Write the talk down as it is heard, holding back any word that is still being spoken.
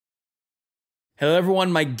Hello,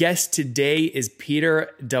 everyone. My guest today is Peter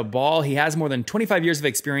Daboll. He has more than 25 years of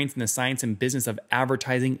experience in the science and business of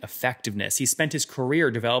advertising effectiveness. He spent his career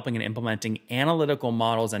developing and implementing analytical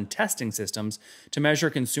models and testing systems to measure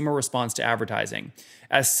consumer response to advertising.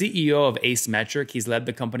 As CEO of Ace Metrix, he's led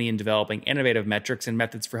the company in developing innovative metrics and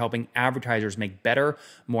methods for helping advertisers make better,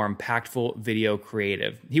 more impactful video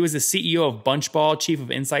creative. He was the CEO of Bunchball, Chief of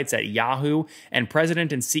Insights at Yahoo, and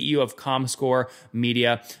President and CEO of comScore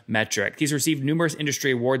Media Metrix. He's received numerous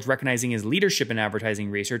industry awards recognizing his leadership in advertising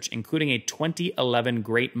research, including a 2011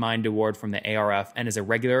 Great Mind Award from the ARF, and is a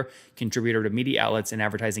regular contributor to media outlets and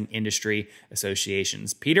advertising industry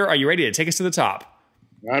associations. Peter, are you ready to take us to the top?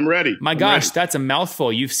 I'm ready. My gosh, that's a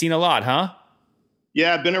mouthful. You've seen a lot, huh?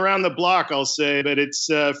 Yeah, I've been around the block, I'll say, but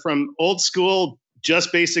it's from old school,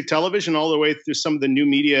 just basic television, all the way through some of the new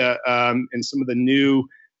media and some of the new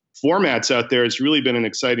formats out there. It's really been an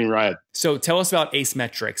exciting ride. So tell us about Ace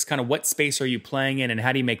Metrix. Kind of what space are you playing in and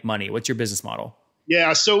how do you make money? What's your business model?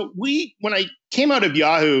 Yeah, so when I came out of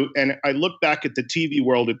Yahoo and I look back at the TV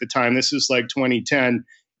world at the time, this is like 2010,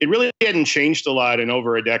 it really hadn't changed a lot in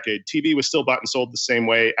over a decade. TV was still bought and sold the same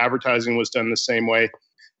way. Advertising was done the same way.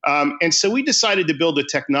 And so we decided to build a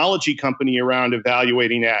technology company around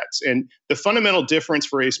evaluating ads. And the fundamental difference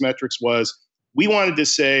for Ace Metrix was we wanted to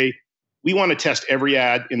say, we want to test every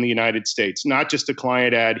ad in the United States, not just a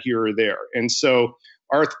client ad here or there. And so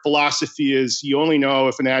our philosophy is you only know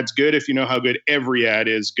if an ad's good if you know how good every ad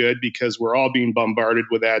is good, because we're all being bombarded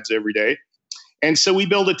with ads every day. And so we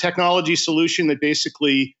build a technology solution that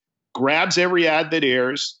basically grabs every ad that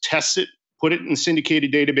airs, tests it, put it in a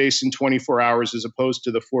syndicated database in 24 hours as opposed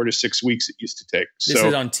to the 4 to 6 weeks it used to take. This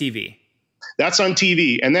is on TV. That's on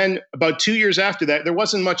TV. And then about 2 years after that, there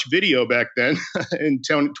wasn't much video back then in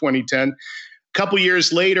 2010. A couple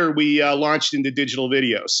years later, we launched into digital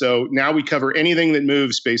video. So now we cover anything that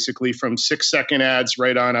moves, basically from 6-second ads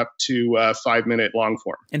right on up to 5-minute long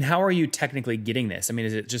form. And how are you technically getting this? I mean,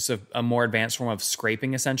 is it just a more advanced form of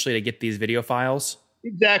scraping essentially to get these video files?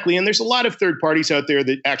 Exactly. And there's a lot of third parties out there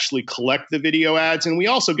that actually collect the video ads. And we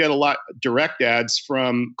also get a lot of direct ads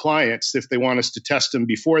from clients if they want us to test them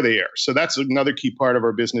before they air. So that's another key part of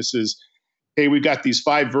our business is, hey, we've got these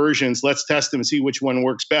 5 versions. Let's test them and see which one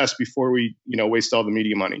works best before we, waste all the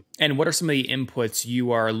media money. And what are some of the inputs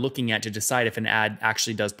you are looking at to decide if an ad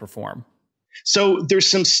actually does perform? So there's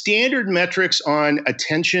some standard metrics on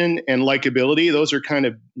attention and likability. Those are kind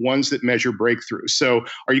of ones that measure breakthrough. So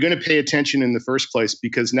are you going to pay attention in the first place?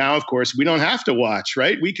 Because now, of course, we don't have to watch,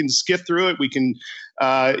 right? We can skip through it. We can,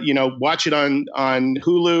 watch it on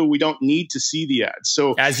Hulu. We don't need to see the ads.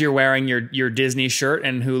 So as you're wearing your Disney shirt,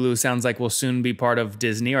 and Hulu sounds like will soon be part of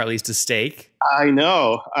Disney, or at least a stake. I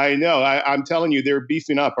know. I'm telling you, they're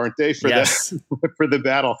beefing up, aren't they, for for the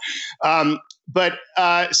battle?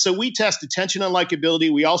 So we test attention and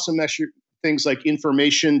likability. We also measure things like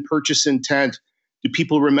information, purchase intent. Do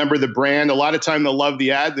people remember the brand? A lot of time they'll love the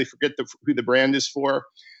ad. They forget who the brand is for.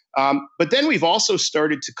 But then we've also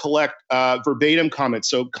started to collect verbatim comments.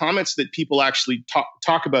 So comments that people actually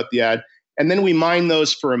talk about the ad. And then we mine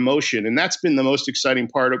those for emotion. And that's been the most exciting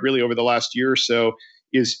part of really over the last year or so,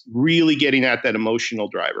 is really getting at that emotional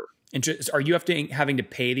driver. Are you having to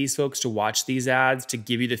pay these folks to watch these ads to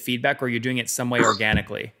give you the feedback, or are you doing it some way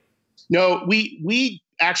organically? No, we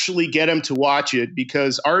actually get them to watch it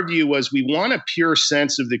because our view was we want a pure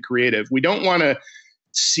sense of the creative. We don't want to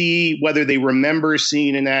see whether they remember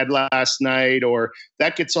seeing an ad last night, or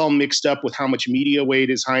that gets all mixed up with how much media weight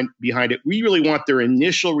is behind it. We really want their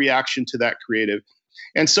initial reaction to that creative.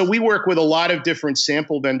 And so we work with a lot of different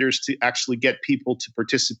sample vendors to actually get people to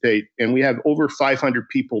participate. And we have over 500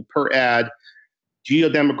 people per ad,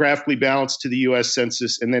 geodemographically balanced to the US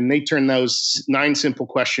Census. And then they turn those 9 simple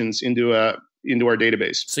questions into our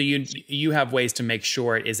database. So you have ways to make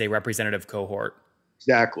sure it is a representative cohort.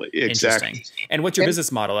 Exactly. Interesting. And what's your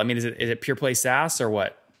business model? I mean, is it pure play SaaS or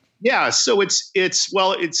what? Yeah, so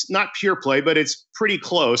it's not pure play, but it's pretty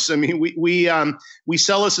close. I mean, we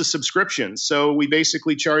sell as a subscription, so we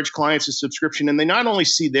basically charge clients a subscription, and they not only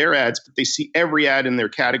see their ads, but they see every ad in their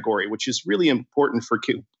category, which is really important for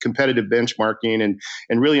competitive benchmarking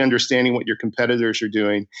and really understanding what your competitors are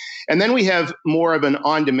doing. And then we have more of an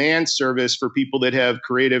on-demand service for people that have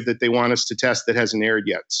creative that they want us to test that hasn't aired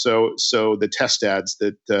yet. So the test ads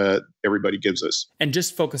that everybody gives us. And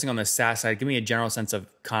just focusing on the SaaS side, give me a general sense of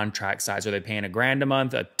contract size. Are they paying $1,000 a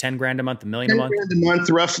month, $10,000 a month, $1 million a month? $10,000 a month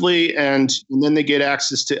roughly, and then they get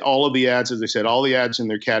access to all of the ads, as I said, all the ads in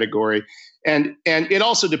their category. And it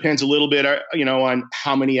also depends a little bit, on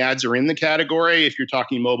how many ads are in the category. If you're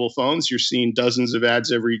talking mobile phones, you're seeing dozens of ads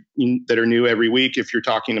that are new every week. If you're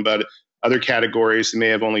talking about other categories, they may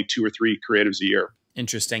have only 2 or 3 creatives a year.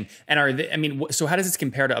 Interesting. And are they, I mean, so how does this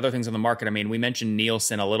compare to other things on the market? I mean, we mentioned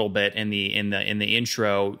Nielsen a little bit in the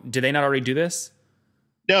intro. Do they not already do this?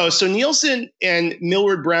 No. So Nielsen and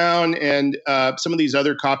Millward Brown and some of these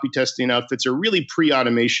other copy testing outfits are really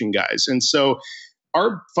pre-automation guys. And so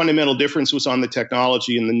our fundamental difference was on the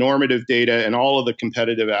technology and the normative data and all of the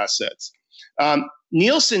competitive assets.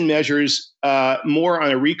 Nielsen measures more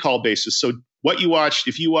on a recall basis. So what you watched,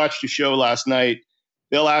 if you watched a show last night,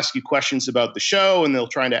 they'll ask you questions about the show and they'll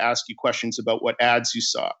try to ask you questions about what ads you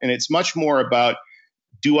saw. And it's much more about,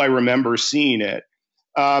 do I remember seeing it?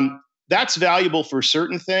 That's valuable for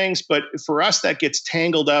certain things, but for us, that gets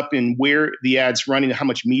tangled up in where the ad's running, how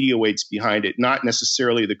much media weight's behind it, not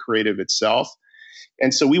necessarily the creative itself.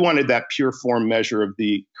 And so we wanted that pure form measure of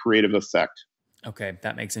the creative effect. Okay,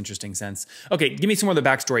 that makes interesting sense. Okay, give me some more of the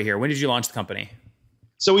backstory here. When did you launch the company?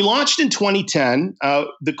 So we launched in 2010.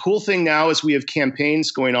 The cool thing now is we have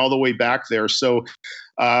campaigns going all the way back there. So,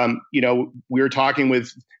 we were talking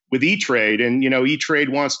with E-Trade, and, E-Trade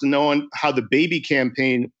wants to know how the baby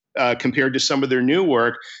campaign compared to some of their new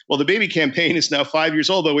work. Well, the baby campaign is now 5 years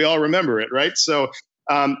old, but we all remember it, right? So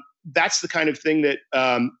that's the kind of thing that,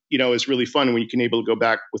 is really fun when you can able to go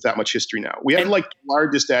back with that much history now. We have like the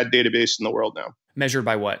largest ad database in the world now. Measured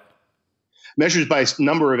by what? Measured by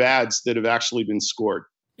number of ads that have actually been scored.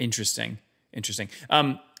 Interesting.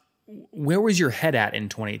 Where was your head at in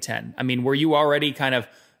 2010? I mean, were you already kind of,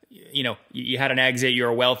 you had an exit, you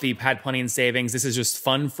were wealthy, had plenty in savings. This is just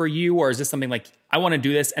fun for you? Or is this something like, I want to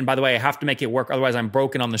do this, and by the way, I have to make it work, otherwise I'm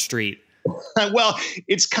broken on the street? Well,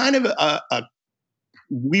 it's kind of a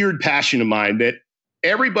weird passion of mine that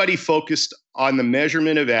everybody focused on the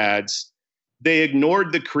measurement of ads. They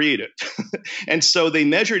ignored the creative. And so they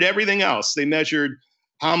measured everything else. They measured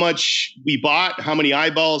how much we bought, how many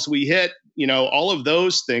eyeballs we hit, all of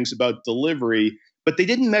those things about delivery, but they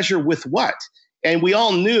didn't measure with what. And we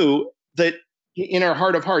all knew that in our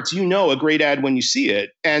heart of hearts, a great ad when you see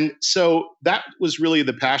it. And so that was really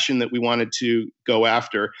the passion that we wanted to go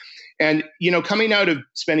after. And, coming out of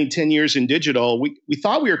spending 10 years in digital, we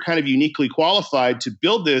thought we were kind of uniquely qualified to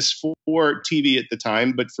build this for TV at the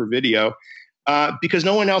time, but for video, because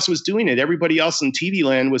no one else was doing it. Everybody else in TV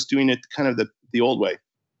land was doing it kind of the old way.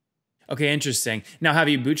 Okay, interesting. Now, have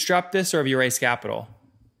you bootstrapped this or have you raised capital?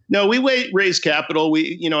 No, we raised capital.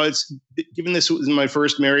 Given this was my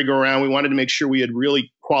first merry-go-round, we wanted to make sure we had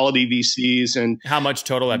really quality VCs. And how much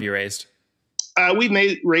total have you raised?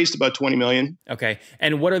 We've raised about 20 million. Okay.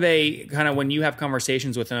 And what are they kind of, when you have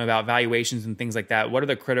conversations with them about valuations and things like that, what are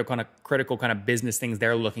the critical kind of business things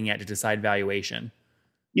they're looking at to decide valuation?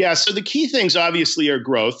 Yeah. So the key things obviously are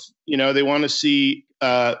growth. They want to see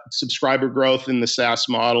subscriber growth in the SaaS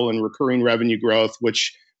model and recurring revenue growth,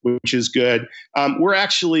 which is good. We're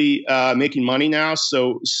actually making money now.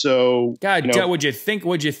 So God, what'd you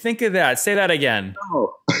think of that? Say that again.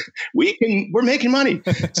 Oh, we're making money.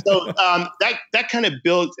 So that kind of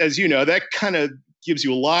builds, as that kind of gives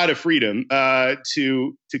you a lot of freedom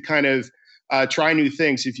to kind of try new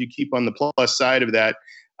things if you keep on the plus side of that.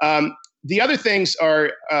 The other things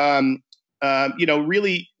are,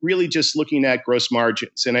 really just looking at gross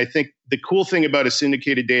margins. And I think the cool thing about a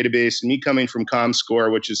syndicated database, and me coming from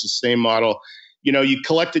comScore, which is the same model, you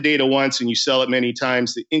collect the data once and you sell it many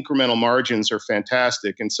times, the incremental margins are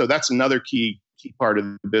fantastic. And so that's another key part of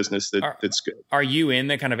the business that's good. Are you in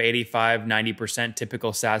the kind of 85, 90%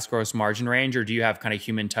 typical SaaS gross margin range, or do you have kind of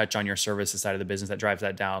human touch on your services side of the business that drives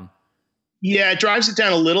that down? Yeah, it drives it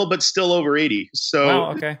down a little, but still over 80. So,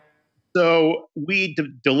 wow, okay. So we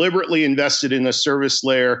deliberately invested in a service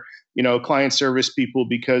layer, client service people,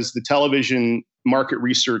 because the television market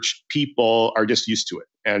research people are just used to it.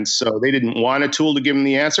 And so they didn't want a tool to give them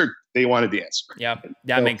the answer. They wanted the answer. Yeah,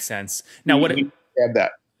 that makes sense. Now, what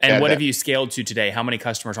have you scaled to today? How many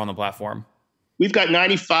customers are on the platform? We've got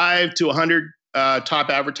 95 to 100 top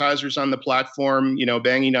advertisers on the platform,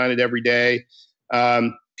 banging on it every day.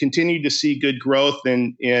 Continue to see good growth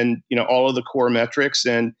in all of the core metrics.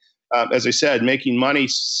 And as I said, making money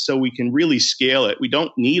so we can really scale it. We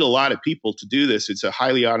don't need a lot of people to do this. It's a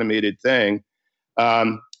highly automated thing.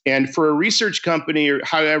 And for a research company, or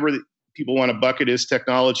however people want to bucket as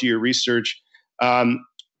technology or research,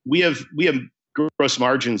 we have gross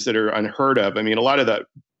margins that are unheard of. I mean, a lot of the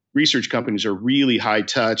research companies are really high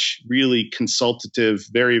touch, really consultative,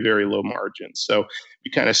 very, very low margins. So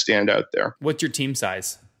we kind of stand out there. What's your team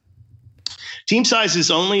size? Team size is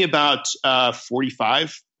only about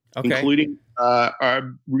 45. Okay. Including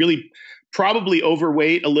really probably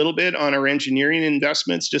overweight a little bit on our engineering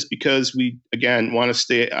investments, just because we, again, want to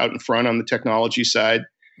stay out in front on the technology side.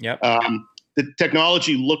 Yep. the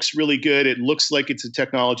technology looks really good. It looks like it's a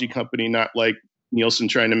technology company, not like Nielsen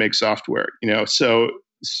trying to make software, so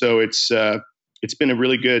it's been a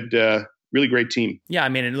really good, really great team. Yeah. I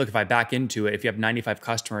mean, and look, if I back into it, if you have 95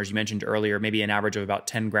 customers, you mentioned earlier, maybe an average of about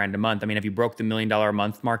 10 grand a month. I mean, have you broke the $1 million a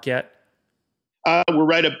month mark yet? We're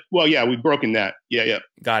right up. Well, yeah, we've broken that. Yeah.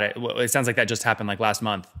 Got it. Well, it sounds like that just happened like last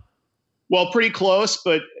month. Well, pretty close,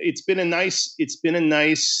 but it's been a nice,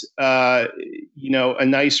 a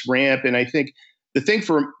nice ramp. And I think the thing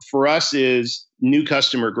for us is new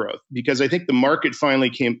customer growth, because I think the market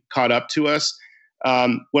finally caught up to us.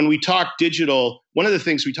 When we talk digital, one of the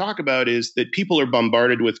things we talk about is that people are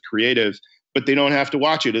bombarded with creative, but they don't have to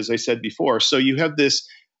watch it, as I said before. So you have this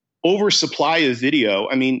oversupply of video.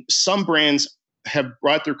 I mean, some brands have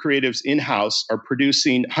brought their creatives in-house, are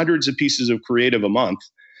producing hundreds of pieces of creative a month,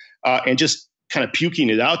 and just kind of puking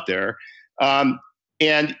it out there.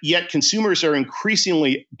 And yet consumers are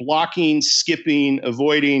increasingly blocking, skipping,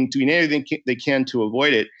 avoiding, doing anything they can to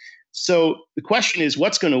avoid it. So the question is,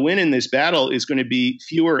 what's going to win in this battle is going to be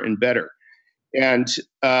fewer and better. And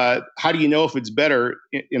how do you know if it's better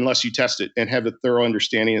unless you test it and have a thorough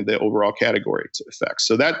understanding of the overall category effects?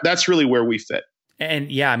 So that's really where we fit.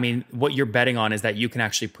 And yeah, I mean, what you're betting on is that you can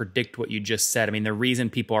actually predict what you just said. I mean, the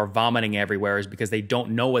reason people are vomiting everywhere is because they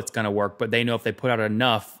don't know what's going to work, but they know if they put out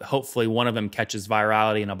enough, hopefully one of them catches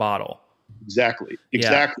virality in a bottle. Exactly.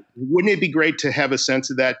 Yeah. Wouldn't it be great to have a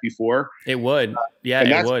sense of that before? It would. Yeah,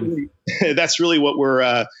 it would. Really, that's really what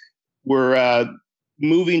we're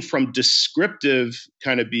moving from descriptive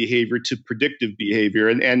kind of behavior to predictive behavior.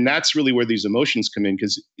 And that's really where these emotions come in,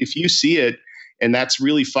 because if you see it, and that's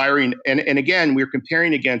really firing. And again, we're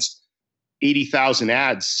comparing against 80,000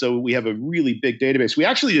 ads. So we have a really big database. We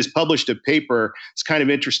actually just published a paper. It's kind of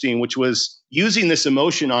interesting, which was using this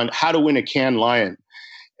emotion on how to win a Cannes Lion.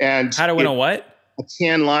 And how to win a what? A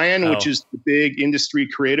Cannes Lion, which is the big industry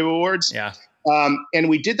creative awards. Yeah. And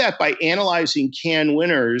we did that by analyzing Cannes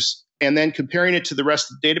winners and then comparing it to the rest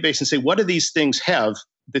of the database and say, what do these things have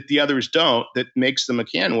that the others don't that makes them a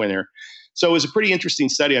Cannes winner? So it was a pretty interesting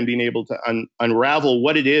study on being able to unravel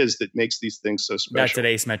what it is that makes these things so special. That's at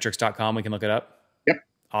acemetrix.com. We can look it up. Yep.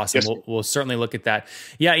 Awesome. Yes. We'll certainly look at that.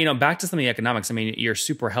 Yeah. Back to some of the economics. I mean, you're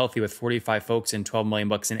super healthy with 45 folks and 12 million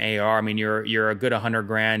bucks in AR. I mean, you're a good 100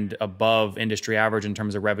 grand above industry average in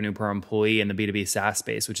terms of revenue per employee in the B2B SaaS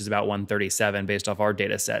space, which is about 137 based off our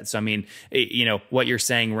data set. So, I mean, what you're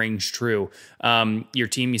saying rings true. Your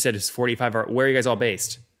team, you said is 45. Where are you guys all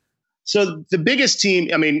based? So the biggest team,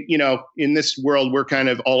 I mean, in this world, we're kind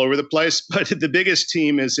of all over the place, but the biggest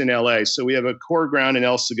team is in LA. So we have a core ground in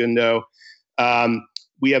El Segundo.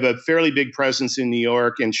 We have a fairly big presence in New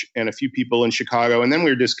York and a few people in Chicago. And then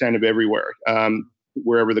we're just kind of everywhere,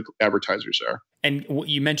 wherever the advertisers are. And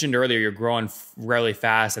you mentioned earlier, you're growing really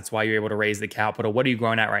fast. That's why you're able to raise the capital. What are you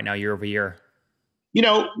growing at right now year over year?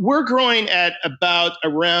 We're growing at about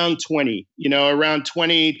around 20, around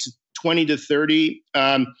 20 to 30.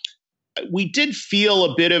 We did feel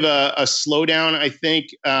a bit of a slowdown, I think,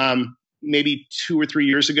 maybe 2 or 3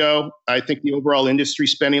 years ago. I think the overall industry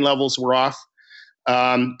spending levels were off.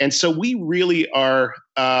 And so we really are,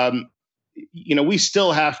 we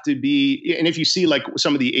still have to be, and if you see like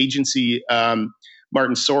some of the agency,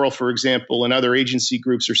 Martin Sorrell, for example, and other agency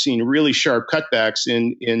groups are seeing really sharp cutbacks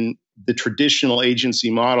in the traditional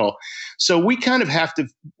agency model. So we kind of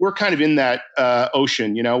we're kind of in that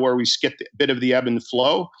ocean, where we skip a bit of the ebb and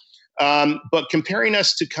flow. But comparing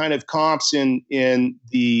us to kind of comps in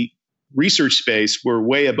the research space, we're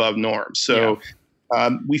way above norm. So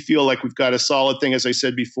we feel like we've got a solid thing. As I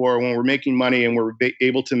said before, when we're making money and we're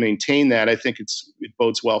able to maintain that, I think it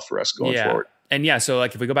bodes well for us going forward. And yeah, so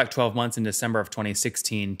like if we go back 12 months in December of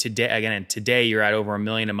 2016, today you're at over $1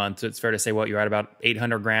 million a month. So it's fair to say you're at about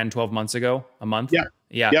 800 grand 12 months ago a month. Yeah.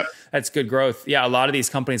 Yeah, yep. That's good growth. Yeah, a lot of these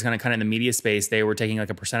companies kind of in the media space, they were taking like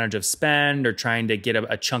a percentage of spend or trying to get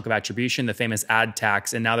a chunk of attribution, the famous ad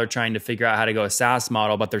tax, and now they're trying to figure out how to go a SaaS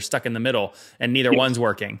model, but they're stuck in the middle, and neither one's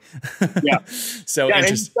working. Yeah. So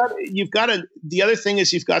the other thing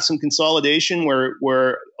is you've got some consolidation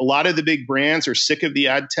where a lot of the big brands are sick of the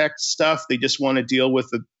ad tech stuff. They just want to deal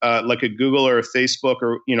with like a Google or a Facebook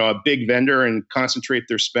or a big vendor and concentrate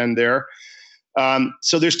their spend there.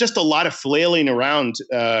 So there's just a lot of flailing around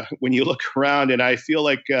when you look around, and I feel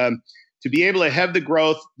like to be able to have the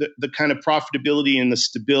growth, the kind of profitability and the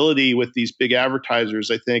stability with these big advertisers,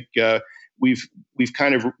 I think we've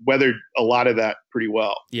kind of weathered a lot of that pretty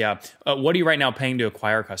well. Yeah. What are you right now paying to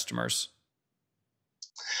acquire customers?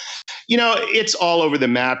 It's all over the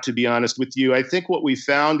map, to be honest with you. I think what we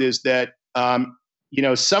found is that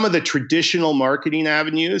some of the traditional marketing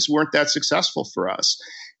avenues weren't that successful for us.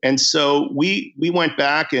 And so we went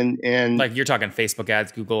back and like you're talking Facebook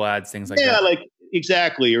ads, Google ads, things like that. Yeah, like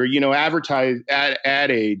exactly. Or, advertise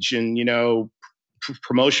ad age and,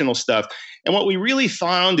 promotional stuff. And what we really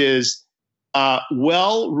found is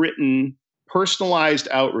well-written, personalized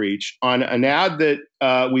outreach on an ad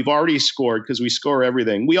that we've already scored, because we score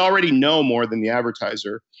everything. We already know more than the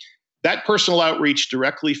advertiser. That personal outreach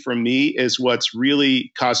directly from me is what's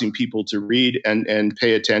really causing people to read and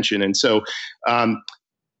pay attention. And so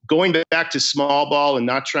going back to small ball and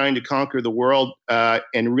not trying to conquer the world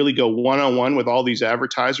and really go one-on-one with all these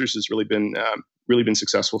advertisers has really been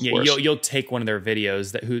successful for us. You'll take one of their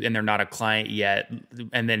videos and they're not a client yet,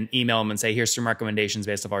 and then email them and say, here's some recommendations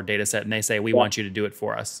based off our data set. And they say, we want you to do it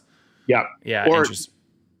for us. Yeah. Yeah. Or,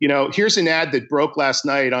 here's an ad that broke last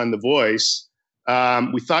night on The Voice.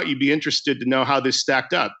 We thought you'd be interested to know how this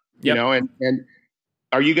stacked up, and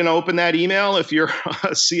are you going to open that email if you're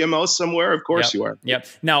a CMO somewhere? Of course you are. Yep.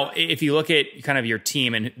 Now, if you look at kind of your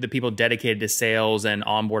team and the people dedicated to sales and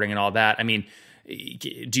onboarding and all that, I mean,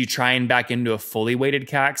 do you try and back into a fully weighted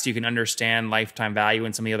CAC so you can understand lifetime value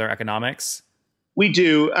and some of the other economics? We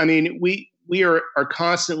do. I mean, we are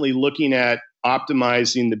constantly looking at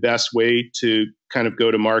optimizing the best way to kind of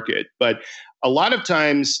go to market. But a lot of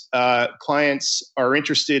times clients are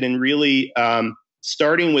interested in really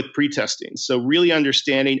starting with pre-testing. So really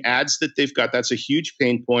understanding ads that they've got. That's a huge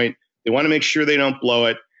pain point. They want to make sure they don't blow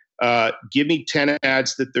it. Give me 10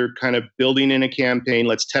 ads that they're kind of building in a campaign.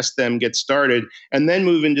 Let's test them, get started, and then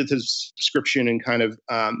move into the subscription and kind of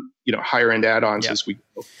higher end add-ons as we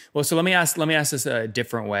go. Well, so let me ask this a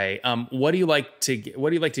different way. What do you like to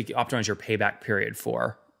optimize your payback period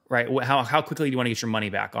for? Right? How quickly do you want to get your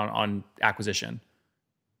money back on acquisition?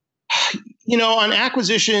 On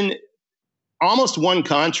acquisition, almost one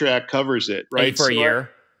contract covers it, right? For a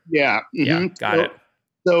year. Yeah. Mm-hmm. Yeah. Got it.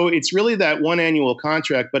 So it's really that one annual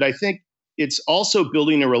contract, but I think it's also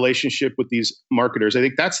building a relationship with these marketers. I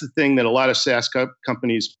think that's the thing that a lot of SaaS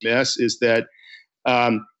companies miss, is that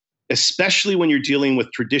especially when you're dealing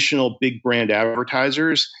with traditional big brand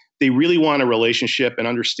advertisers, they really want a relationship and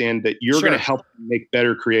understand that you're going to help them make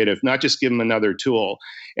better creative, not just give them another tool.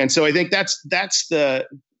 And so I think that's the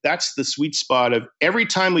sweet spot of every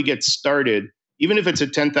time we get started, even if it's a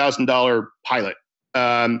 $10,000 pilot,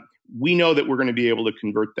 we know that we're going to be able to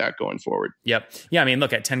convert that going forward. Yep. Yeah. I mean,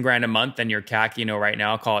 look at 10 grand a month and your CAC, right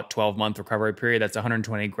now, call it 12-month recovery period. That's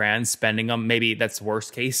 120 grand spending them. Maybe that's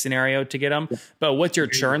worst case scenario to get them. Yeah. But what's your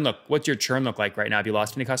churn look like right now? Have you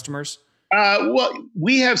lost any customers? Well,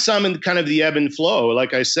 we have some in kind of the ebb and flow.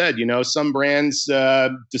 Like I said, some brands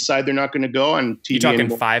decide they're not going to go on TV. You talking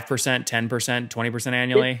anymore. 5%, 10%, 20%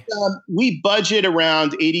 annually? We budget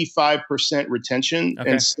around 85% retention. Okay.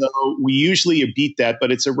 And so we usually beat that,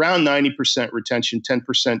 but it's around 90% retention,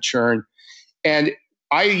 10% churn. And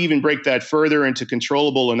I even break that further into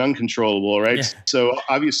controllable and uncontrollable, right? Yeah. So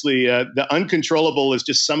obviously the uncontrollable is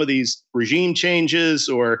just some of these regime changes,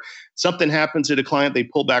 or something happens at a client, they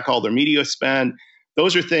pull back all their media spend.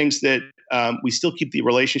 Those are things that we still keep the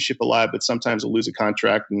relationship alive, but sometimes we'll lose a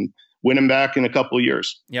contract and win them back in a couple of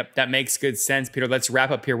years. Yep, that makes good sense, Peter. Let's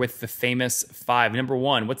wrap up here with the famous 5. Number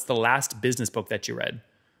 1, what's the last business book that you read?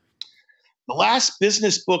 The last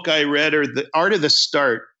business book I read are The Art of the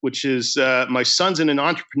Start, which is my son's in an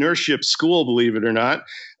entrepreneurship school, believe it or not,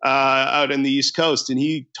 out in the East Coast. And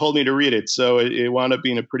he told me to read it. So it wound up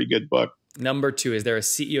being a pretty good book. Number 2, is there a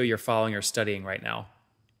CEO you're following or studying right now?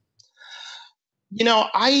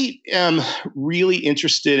 I am really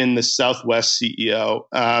interested in the Southwest CEO.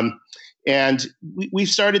 And we've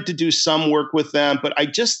started to do some work with them, but I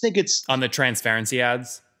just think it's on the transparency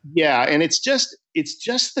ads. Yeah. And it's just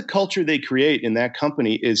the culture they create in that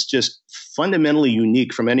company is just fundamentally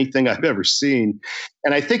unique from anything I've ever seen.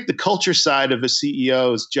 And I think the culture side of a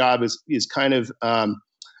CEO's job is kind of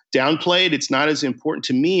downplayed. It's not as important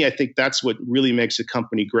to me. I think that's what really makes a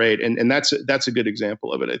company great. And that's a good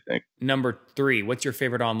example of it, I think. Number 3, what's your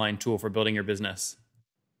favorite online tool for building your business?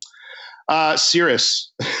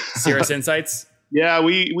 Cirrus. Cirrus Insights? Yeah,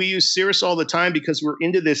 we use Cirrus all the time because we're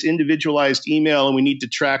into this individualized email and we need to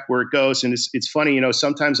track where it goes. And it's funny,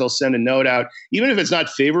 sometimes I'll send a note out, even if it's not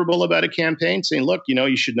favorable about a campaign, saying, look,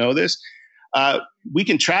 you should know this. We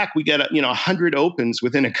can track, we get 100 opens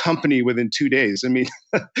within a company within 2 days. I mean,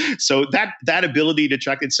 so that ability to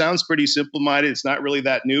track, it sounds pretty simple-minded. It's not really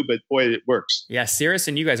that new, but boy, it works. Yeah, Cirrus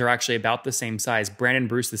and you guys are actually about the same size. Brandon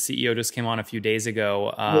Bruce, the CEO, just came on a few days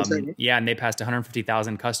ago. Yeah, and they passed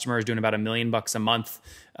 150,000 customers, doing about $1 million a month.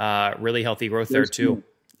 Really healthy growth there too.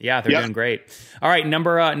 Yeah, they're doing great. All right,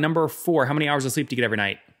 number 4, how many hours of sleep do you get every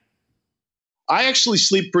night? I actually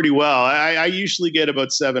sleep pretty well. I usually get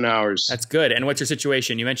about 7 hours. That's good. And what's your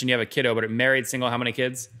situation? You mentioned you have a kiddo, but married, single, how many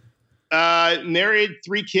kids? Married,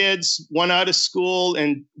 3 kids, 1 out of school,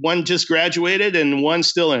 and 1 just graduated, and 1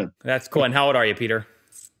 still in. That's cool. And how old are you, Peter?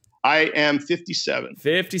 I am 57.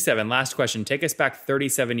 57. Last question. Take us back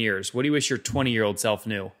 37 years. What do you wish your 20-year-old self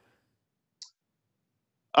knew?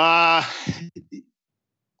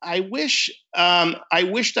 I wished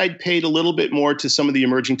I'd paid a little bit more to some of the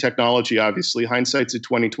emerging technology. Obviously, hindsight's a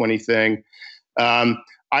 2020 thing.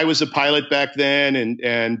 I was a pilot back then,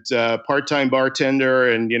 and part-time bartender,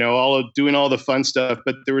 and doing all the fun stuff.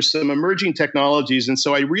 But there were some emerging technologies, and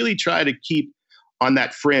so I really try to keep on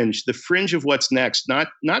that fringe, the fringe of what's next, not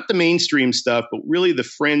the mainstream stuff, but really the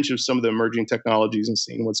fringe of some of the emerging technologies and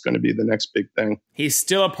seeing what's going to be the next big thing. He's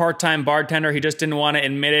still a part-time bartender. He just didn't want to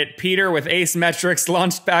admit it. Peter with Ace Metrix,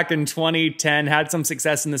 launched back in 2010, had some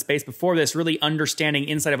success in the space before this, really understanding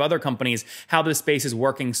inside of other companies how this space is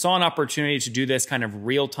working, saw an opportunity to do this kind of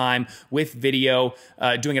real time with video,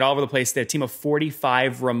 doing it all over the place. They have a team of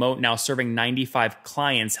 45 remote now, serving 95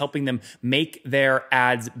 clients, helping them make their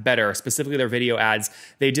ads better, specifically their video ads.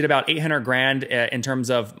 They did about 800 grand in terms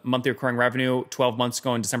of monthly recurring revenue 12 months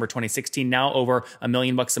ago in December 2016. Now over $1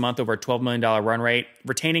 million a month, over a $12 million run rate,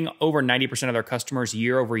 retaining over 90% of their customers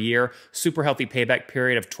year over year. Super healthy payback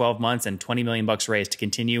period of 12 months and $20 million raised to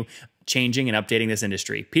continue changing and updating this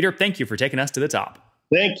industry. Peter, thank you for taking us to the top.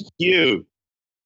 Thank you.